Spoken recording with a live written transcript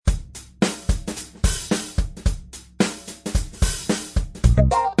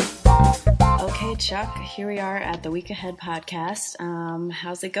Hey, Chuck. Here we are at the Week Ahead podcast.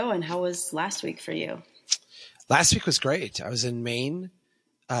 How's it going? How was last week for you? Last week was great. I was in Maine.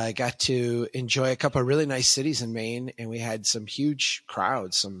 I got to enjoy a couple of really nice cities in Maine, and we had some huge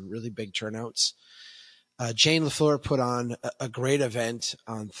crowds, some really big turnouts. Jane LaFleur put on a great event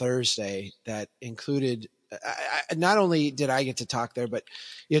on Thursday that included not only did I get to talk there, but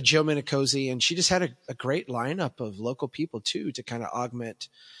Joe Minicozy, and she just had a great lineup of local people too to kind of augment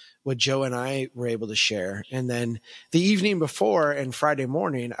what Joe and I were able to share. And then the evening before and Friday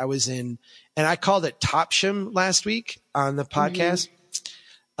morning, I was in, and I called it Topsham last week on the podcast.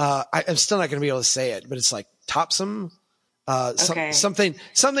 I'm still not going to be able to say it, but it's like Topsham. Okay.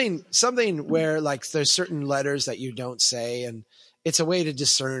 Something where like there's certain letters that you don't say, and it's a way to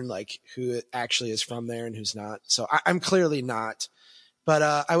discern like who actually is from there and who's not. So I'm clearly not, but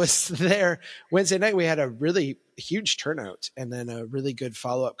I was there Wednesday night. We had a really huge turnout, and then a really good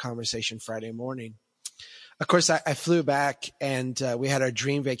follow-up conversation Friday morning. Of course, I flew back, and we had our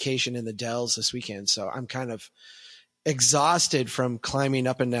dream vacation in the Dells this weekend. So I'm kind of exhausted from climbing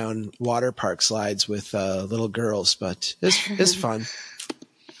up and down water park slides with little girls, but it's fun.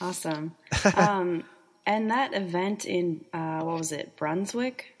 Awesome. And that event in, what was it,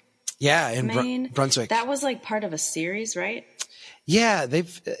 Brunswick? Yeah, in Maine? Brunswick. That was like part of a series, right? Yeah, they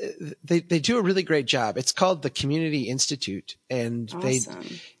do a really great job. It's called the Community Institute, and Awesome.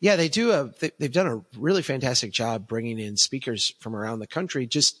 they've done a really fantastic job bringing in speakers from around the country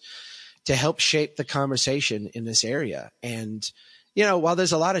just to help shape the conversation in this area. And, while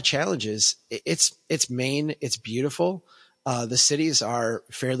there's a lot of challenges, it's Maine. It's beautiful. The cities are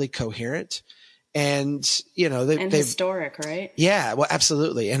fairly coherent, and, and historic, right? Yeah, well,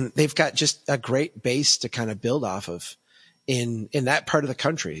 absolutely. And they've got just a great base to kind of build off of in that part of the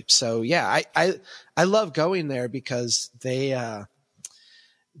country. So yeah, I love going there because they're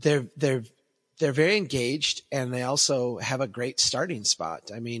very engaged, and they also have a great starting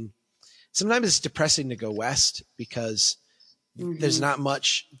spot. I mean, sometimes it's depressing to go west because there's not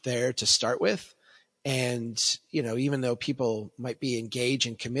much there to start with. And, even though people might be engaged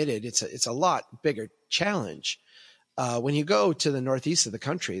and committed, it's a lot bigger challenge. When you go to the northeast of the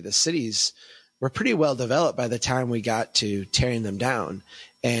country, the cities were pretty well developed by the time we got to tearing them down.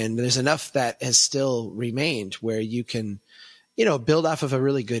 And there's enough that has still remained where you can, build off of a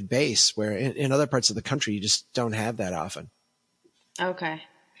really good base, where in other parts of the country, you just don't have that often. Okay.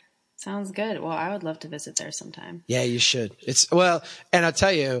 Sounds good. Well, I would love to visit there sometime. Yeah, you should. And I'll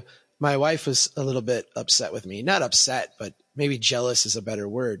tell you, my wife was a little bit upset with me. Not upset, but maybe jealous is a better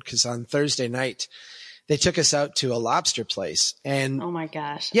word. Because on Thursday night, they took us out to a lobster place. And oh my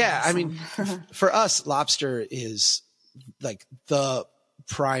gosh. Yeah, awesome. I mean, for us, lobster is like the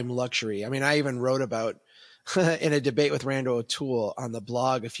prime luxury. I mean, I even wrote about in a debate with Randall O'Toole on the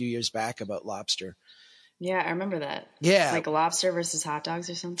blog a few years back about lobster. Yeah, I remember that. Yeah. Like lobster versus hot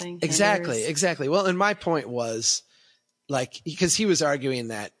dogs or something. Exactly. Well, and my point was, like, because he was arguing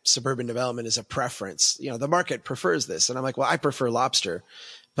that suburban development is a preference. The market prefers this. And I'm like, well, I prefer lobster.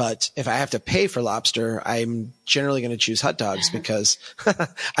 But if I have to pay for lobster, I'm generally going to choose hot dogs because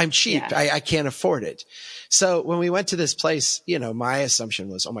I'm cheap. Yeah. I can't afford it. So when we went to this place, my assumption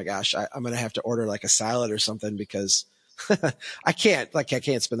was, oh my gosh, I'm going to have to order like a salad or something because I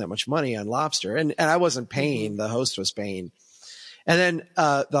can't spend that much money on lobster. And I wasn't paying. The host was paying. And then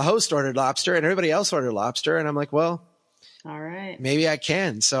the host ordered lobster and everybody else ordered lobster. And I'm like, well, all right, maybe I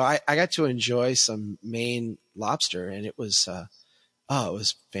can. So I got to enjoy some Maine lobster, and it was it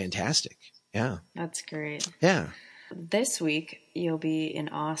was fantastic. Yeah. That's great. Yeah. This week you'll be in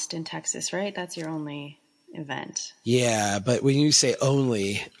Austin, Texas, right? That's your only event. Yeah, but when you say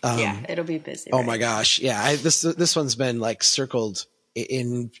only, yeah, it'll be busy. Oh right? my gosh. Yeah. This one's been like circled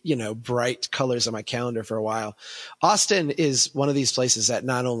in, bright colors on my calendar for a while. Austin is one of these places that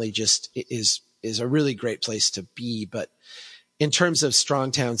not only just is a really great place to be, but in terms of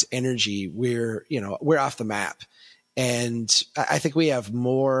Strong Town's energy, we're off the map. And I think we have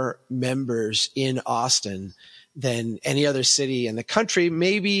more members in Austin than any other city in the country,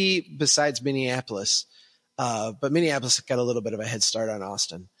 maybe besides Minneapolis. But Minneapolis got a little bit of a head start on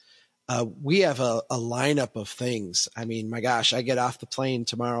Austin. We have a lineup of things. I mean, my gosh, I get off the plane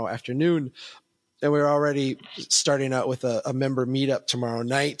tomorrow afternoon, and we're already starting out with a member meetup tomorrow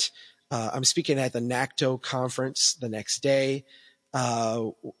night. I'm speaking at the NACTO conference the next day.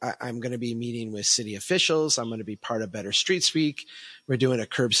 I'm going to be meeting with city officials. I'm going to be part of Better Streets Week. We're doing a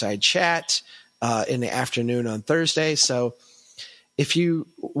curbside chat in the afternoon on Thursday. So if you're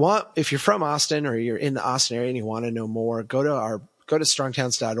from Austin or you're in the Austin area and you want to know more, go to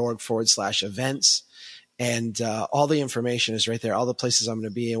strongtowns.org/events And all the information is right there, all the places I'm going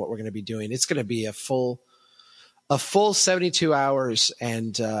to be and what we're going to be doing. It's going to be a full 72 hours.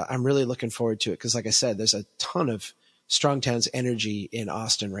 And I'm really looking forward to it because, like I said, there's a ton of Strong Towns energy in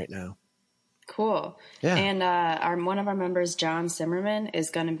Austin right now. Cool. Yeah. And one of our members, John Zimmerman, is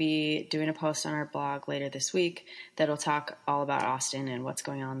going to be doing a post on our blog later this week that'll talk all about Austin and what's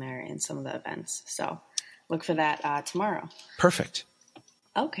going on there and some of the events. So look for that tomorrow. Perfect.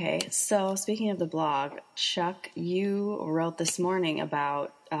 Okay, so speaking of the blog, Chuck, you wrote this morning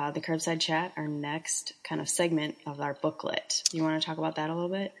about the Curbside Chat, our next kind of segment of our booklet. You want to talk about that a little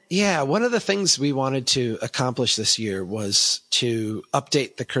bit? Yeah, one of the things we wanted to accomplish this year was to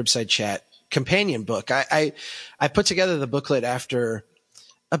update the Curbside Chat companion book. I put together the booklet after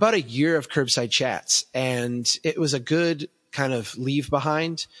about a year of Curbside Chats, and it was a good kind of leave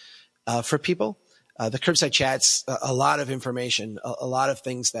behind for people. The Curbside Chats, a lot of information, a lot of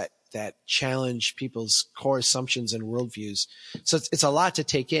things that challenge people's core assumptions and worldviews. So it's a lot to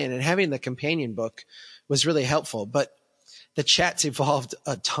take in, and having the companion book was really helpful. But the chats evolved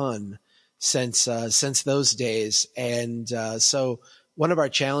a ton since those days. And so one of our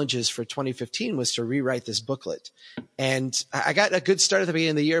challenges for 2015 was to rewrite this booklet. And I got a good start at the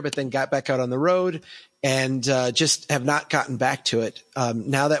beginning of the year, but then got back out on the road and just have not gotten back to it.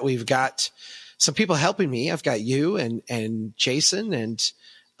 Now that we've got some people helping me, I've got you and Jason and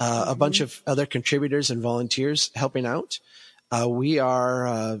a bunch of other contributors and volunteers helping out. We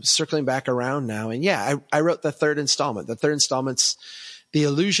are circling back around now. And yeah, I wrote the third installment. The third installment's The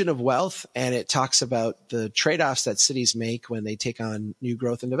Illusion of Wealth, and it talks about the trade-offs that cities make when they take on new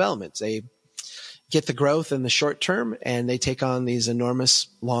growth and development. They get the growth in the short term, and they take on these enormous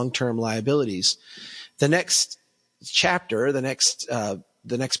long-term liabilities. The next chapter, the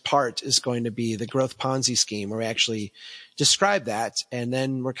next part is going to be the growth Ponzi scheme, where we actually describe that, and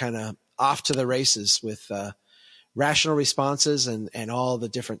then we're kind of off to the races with rational responses and all the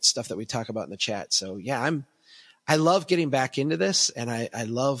different stuff that we talk about in the chat. So yeah, I love getting back into this, and I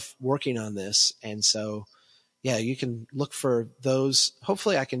love working on this. And so yeah, you can look for those.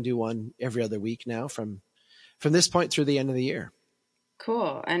 Hopefully I can do one every other week now from this point through the end of the year.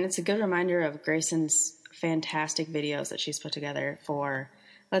 Cool. And it's a good reminder of Grayson's fantastic videos that she's put together for,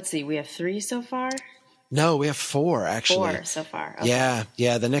 let's see, we have 3 so far? No, we have 4 actually. 4 so far. Okay.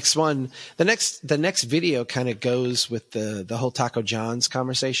 Yeah. The next one, the next video kind of goes with the whole Taco John's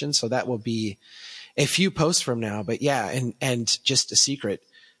conversation. So that will be a few posts from now, but yeah. And just a secret,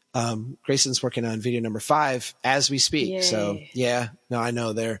 Grayson's working on video number 5 as we speak. Yay. So yeah, no, I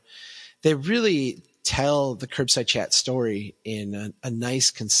know they really tell the Curbside Chat story in a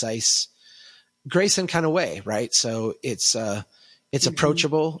nice, concise Grayson kind of way. Right. So it's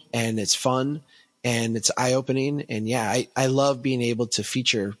approachable and it's fun. And it's eye-opening. And yeah, I love being able to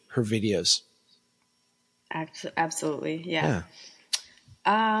feature her videos. Absolutely. Yeah.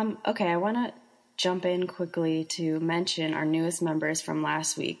 Okay. I want to jump in quickly to mention our newest members from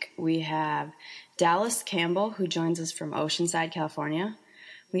last week. We have Dallas Campbell, who joins us from Oceanside, California.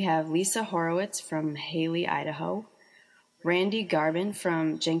 We have Lisa Horowitz from Haley, Idaho. Randy Garbin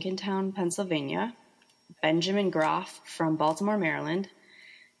from Jenkintown, Pennsylvania. Benjamin Groff from Baltimore, Maryland.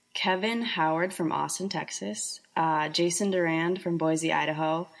 Kevin Howard from Austin, Texas, Jason Durand from Boise,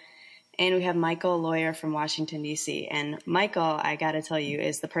 Idaho, and we have Michael Lawyer from Washington, D.C. And Michael, I got to tell you,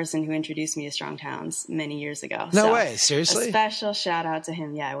 is the person who introduced me to Strong Towns many years ago. No way. Seriously? A special shout out to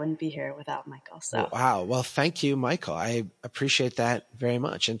him. Yeah, I wouldn't be here without Michael. So wow. Well, thank you, Michael. I appreciate that very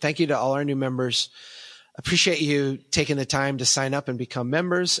much. And thank you to all our new members. Appreciate you taking the time to sign up and become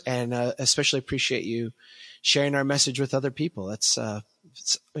members, and especially appreciate you sharing our message with other people. It's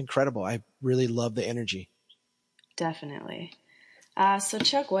incredible. I really love the energy. Definitely. So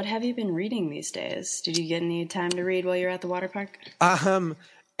Chuck, what have you been reading these days? Did you get any time to read while you're at the water park?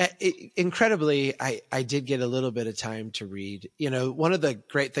 Incredibly, I did get a little bit of time to read. You know, one of the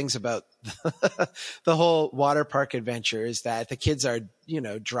great things about the whole water park adventure is that the kids are,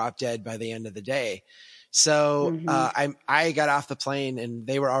 drop dead by the end of the day. So I got off the plane and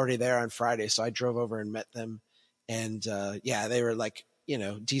they were already there on Friday. So I drove over and met them. And they were like,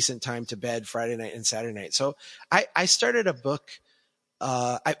 decent time to bed Friday night and Saturday night. So I started a book.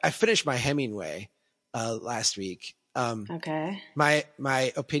 I finished my Hemingway last week. Okay.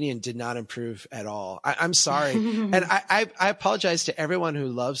 My opinion did not improve at all. I'm sorry. And I apologize to everyone who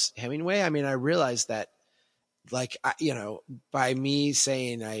loves Hemingway. I mean, I realized that, by me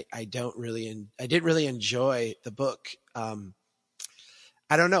saying I didn't really enjoy the book.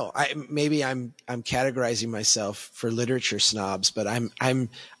 I don't know. Maybe I'm categorizing myself for literature snobs, but I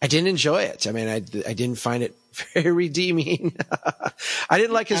didn't enjoy it. I mean, I didn't find it very redeeming. I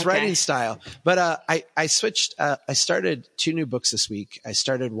didn't like his writing style, but I switched. I started 2 new books this week. I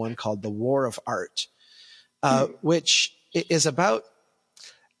started one called The War of Art, which is about.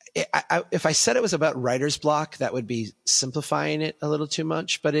 If I said it was about writer's block, that would be simplifying it a little too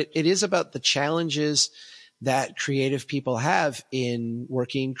much. But it is about the challenges that creative people have in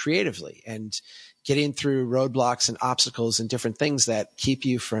working creatively and getting through roadblocks and obstacles and different things that keep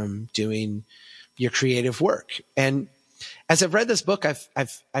you from doing your creative work. And as I've read this book,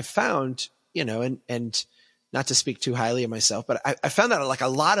 I've found, you know, and not to speak too highly of myself, but I found that like a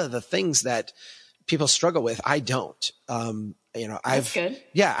lot of the things that people struggle with, I don't. You know, That's good.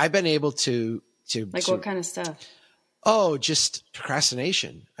 Yeah, I've been able to like what kind of stuff? Oh, just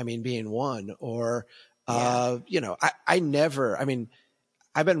procrastination. I mean, being one, or you know, I mean,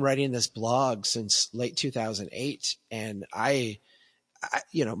 I've been writing this blog since late 2008, and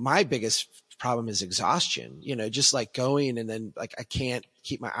you know, my biggest problem is exhaustion, you know, just like going and then like, I can't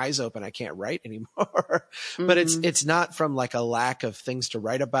keep my eyes open. I can't write anymore, but it's not from like a lack of things to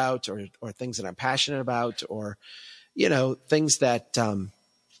write about or things that I'm passionate about, or, you know, things that,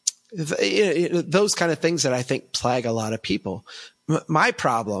 those kind of things that I think plague a lot of people. My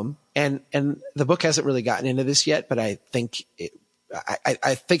problem, and the book hasn't really gotten into this yet, but I think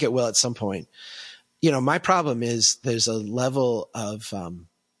I think it will at some point. You know, my problem is there's a level of,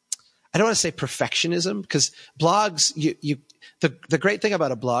 I don't want to say perfectionism, because blogs, the great thing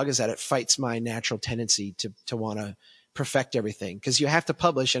about a blog is that it fights my natural tendency to want to perfect everything, because you have to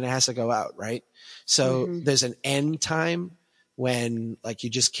publish and it has to go out, right? So there's an end time when like you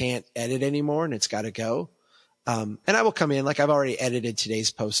just can't edit anymore and it's got to go. And I will come in, like I've already edited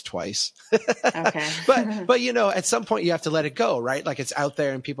today's post twice. Okay. but you know, at some point you have to let it go, right? Like it's out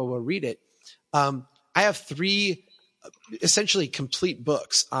there and people will read it. I have 3 essentially complete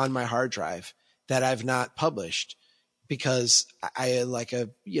books on my hard drive that I've not published because I am like a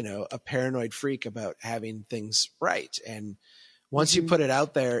paranoid freak about having things right. And once you put it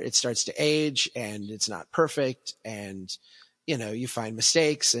out there, it starts to age and it's not perfect. And, you know, you find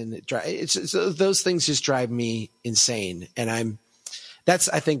mistakes, and those things just drive me insane. And that's,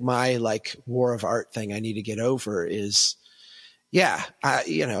 I think, my like war of art thing I need to get over is, yeah,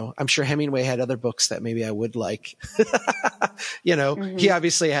 you know, I'm sure Hemingway had other books that maybe I would like. You know, he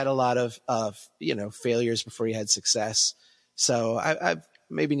obviously had a lot of, you know, failures before he had success. So I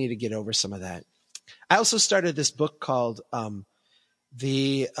maybe need to get over some of that. I also started this book called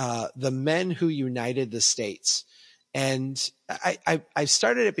The Men Who United the States. And I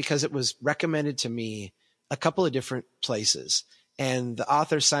started it because it was recommended to me a couple of different places. And the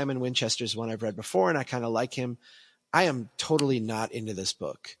author, Simon Winchester, is one I've read before, and I kind of like him. I am totally not into this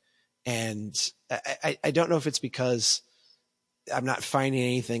book. And I don't know if it's because I'm not finding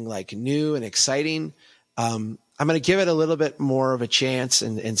anything like new and exciting. I'm going to give it a little bit more of a chance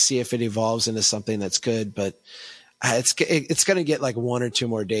and see if it evolves into something that's good. But it's going to get like 1 or 2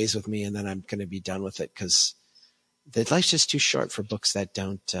 more days with me, and then I'm going to be done with it, because life's just too short for books that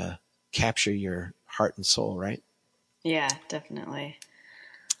don't capture your heart and soul, right? Yeah, definitely.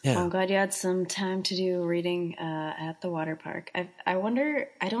 Yeah. Well, I'm glad you had some time to do reading at the water park. I wonder,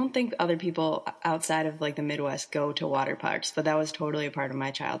 I don't think other people outside of like the Midwest go to water parks, but that was totally a part of my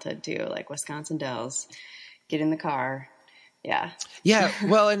childhood too, like Wisconsin Dells, get in the car. Yeah. Yeah.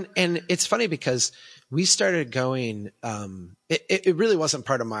 Well, and it's funny because we started going, it really wasn't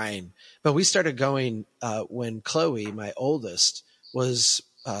part of mine, but we started going when Chloe, my oldest, was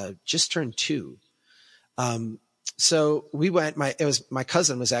just turned 2. So we went, my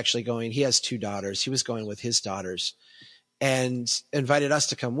cousin was actually going, he has 2 daughters. He was going with his daughters and invited us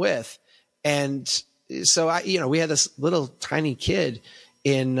to come with. And so we had this little tiny kid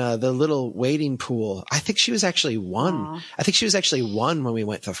in the little wading pool. I think she was actually 1. Aww. I think she was actually 1 when we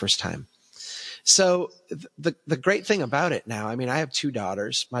went the first time. So the great thing about it now, I mean, I have 2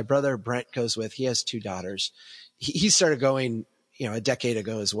 daughters. My brother Brent goes with, he has 2 daughters. He started going, a decade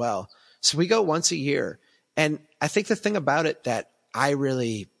ago as well. So we go once a year. And I think the thing about it that I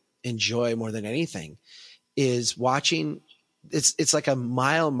really enjoy more than anything is watching. It's like a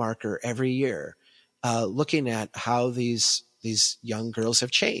mile marker every year, looking at how these young girls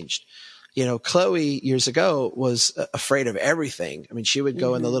have changed. Chloe years ago was afraid of everything. I mean, she would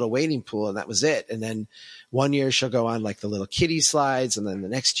go in the little wading pool and that was it. And then one year she'll go on like the little kiddie slides. And then the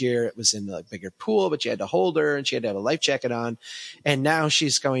next year it was in the bigger pool, but you had to hold her and she had to have a life jacket on. And now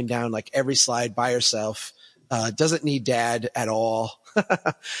she's going down like every slide by herself. Doesn't need dad at all.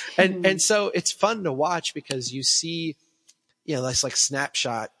 And so it's fun to watch because you see that's like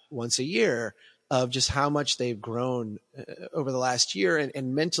snapshot once a year of just how much they've grown over the last year.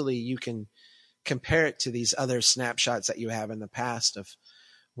 And mentally you can compare it to these other snapshots that you have in the past of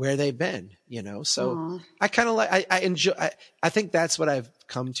where they've been, so Aww. I kind of like, I enjoy, I think that's what I've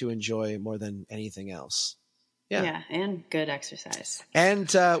come to enjoy more than anything else. Yeah. And good exercise. And,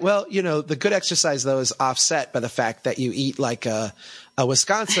 the good exercise though is offset by the fact that you eat like a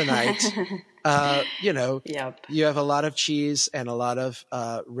Wisconsinite, Yep. you have a lot of cheese and a lot of,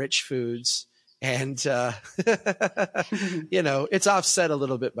 rich foods. And, it's offset a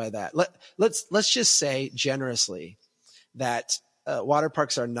little bit by that. Let's just say generously that water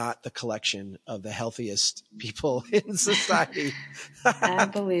parks are not the collection of the healthiest people in society. I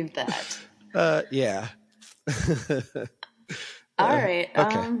believe that. Yeah. All right.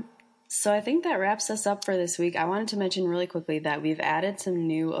 Okay. So I think that wraps us up for this week. I wanted to mention really quickly that we've added some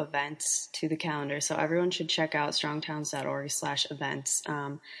new events to the calendar. So everyone should check out strongtowns.org/events.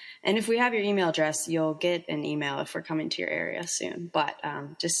 And if we have your email address, you'll get an email if we're coming to your area soon. But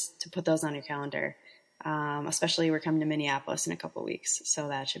just to put those on your calendar, especially we're coming to Minneapolis in a couple of weeks. So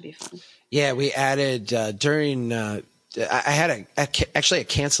that should be fun. Yeah, we added during I had actually a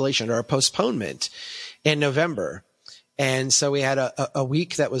cancellation or a postponement in November. And so we had a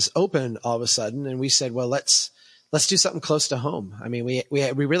week that was open all of a sudden, and we said, well, let's do something close to home. I mean, we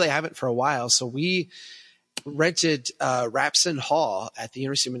really haven't for a while. So we rented Rapson Hall at the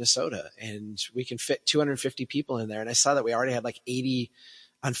University of Minnesota, and we can fit 250 people in there. And I saw that we already had like 80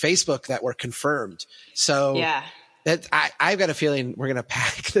 on Facebook that were confirmed. So yeah, I've got a feeling we're going to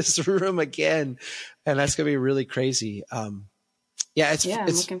pack this room again, and that's going to be really crazy. I'm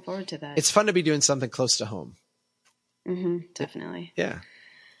looking forward to that. It's fun to be doing something close to home. Definitely. Yeah.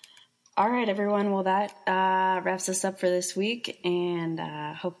 All right, everyone. Well, that wraps us up for this week, and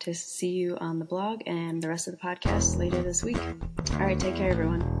hope to see you on the blog and the rest of the podcast later this week. All right, take care,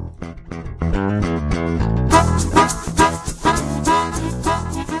 everyone.